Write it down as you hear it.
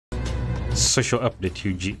Social update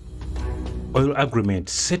UG. Oil agreement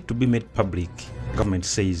set to be made public. Government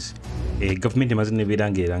says. Government emazine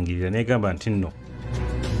birangirangirira negamba nti nno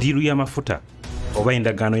diiru y'amafuta oba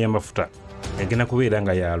endagaano y'amafuta egenda kubeera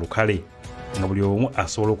nga ya lukale nga buli omu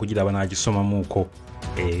asobola okugiraba n'agisomamuuko.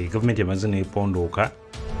 Government emaze n'epondooka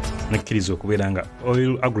nekkiriza okubeera nga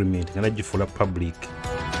oil agreement nga nagifuula public.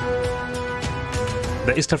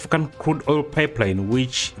 The East African crude oil pipeline,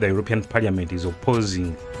 which the European Parliament is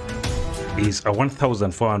opposing, is a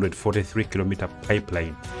 1,443-kilometer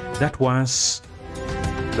pipeline that once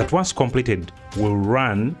completed will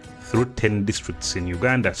run through 10 districts in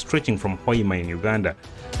Uganda, stretching from Hoima in Uganda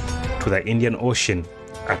to the Indian Ocean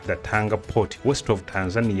at the Tanga port west of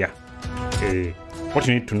Tanzania. What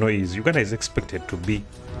you need to know is Uganda is expected to be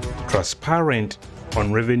transparent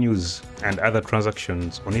on revenues and other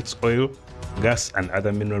transactions on its oil, gas and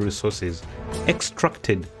other mineral resources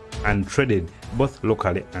extracted and traded both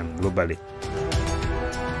locally and globally.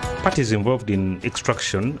 Parties involved in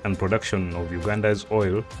extraction and production of Uganda's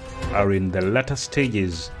oil are in the latter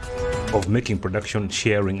stages of making production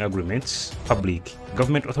sharing agreements public.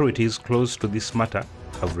 Government authorities close to this matter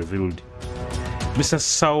have revealed. Mr.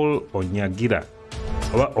 Saul Onyagira,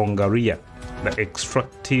 or Ongaria, the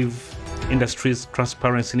Extractive Industries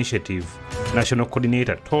Transparency Initiative National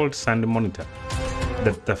Coordinator, told Sunday Monitor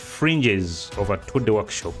that the fringes of a two-day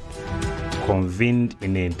workshop convened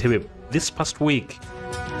in Entebbe this past week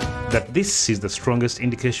that this is the strongest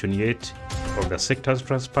indication yet of the sector's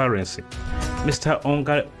transparency. Mr.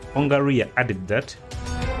 Ongaria added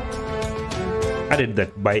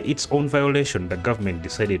that by its own violation, the government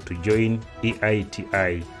decided to join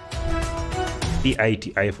EITI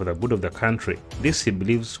for the good of the country. This, he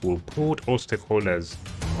believes, will put all stakeholders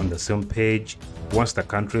on the same page once the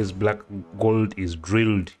country's black gold is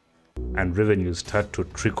drilled and revenues start to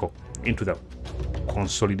trickle into the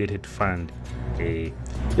consolidated fund.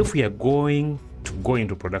 If we are going to go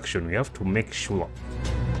into production, we have to make sure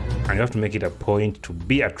and you have to make it a point to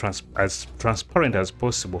be as transparent as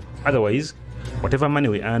possible. Otherwise, whatever money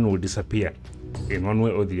we earn will disappear in one way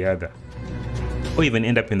or the other, or even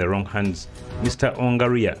end up in the wrong hands. Mr.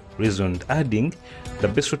 Ongaria reasoned, adding, the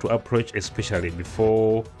best way to approach, especially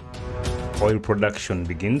before oil production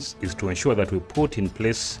begins, is to ensure that we put in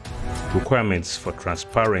place requirements for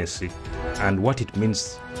transparency, and what it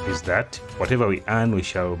means is that whatever we earn, we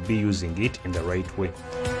shall be using it in the right way.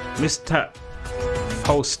 Mr.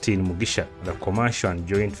 Faustin Mugisha, the commercial and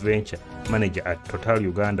joint venture manager at Total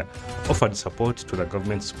Uganda, offered support to the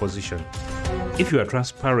government's position. If you are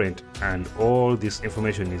transparent and all this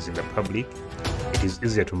information is in the public, it is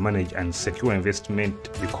easier to manage and secure investment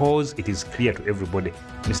because it is clear to everybody,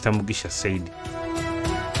 Mr. Mugisha said.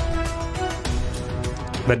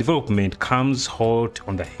 The development comes hot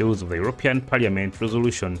on the heels of the European Parliament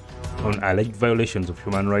resolution on alleged violations of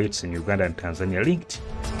human rights in Uganda and Tanzania linked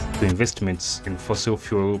to investments in fossil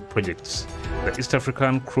fuel projects. The East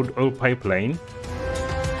African crude oil pipeline,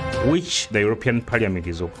 which the European Parliament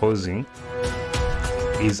is opposing,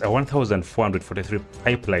 is a 1,443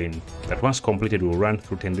 pipeline that once completed will run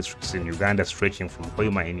through 10 districts in Uganda, stretching from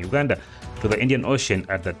Hoima in Uganda to the Indian Ocean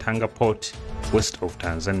at the Tanga port west of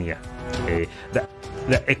Tanzania.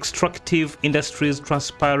 The Extractive Industries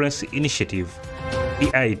Transparency Initiative,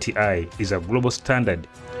 EITI, is a global standard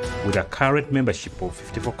with a current membership of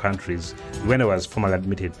 54 countries. Uganda was formally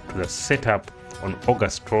admitted to the setup on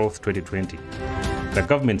August 12, 2020. The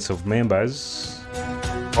governments of members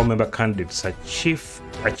or member candidates are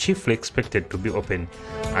chiefly expected to be open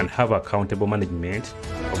and have accountable management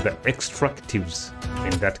of the extractives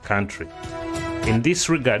in that country. In this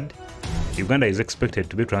regard, Uganda is expected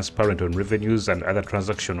to be transparent on revenues and other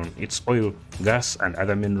transactions on its oil, gas and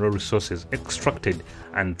other mineral resources extracted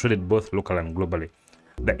and traded both local and globally.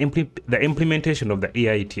 The implementation of the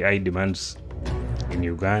EITI demands in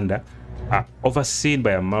Uganda are overseen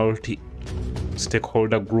by a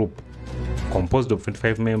multi-stakeholder group composed of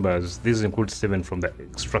 25 members. These include 7 from the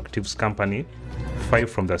extractives company, 5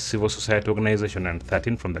 from the civil society organization and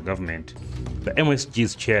 13 from the government. The MSG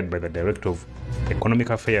is chaired by the Director of Economic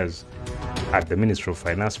Affairs at the Ministry of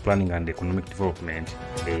Finance, Planning and Economic Development.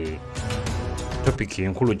 Topic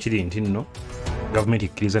enkulu kiri nti nno government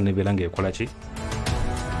ikkiriza nebeera nga ekola ki?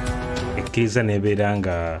 Ekkiriza nebeera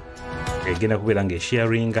nga egenda kubeera nga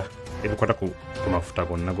esharinga ebikwata ku mafuta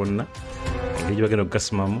gonna engeri gye bagenda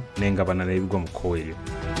okugasimamu n'engabana n'ebigwa mu kkowa eryo.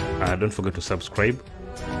 Don't forget to subscribe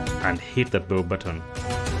and hit that bell button.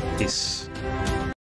 Peace.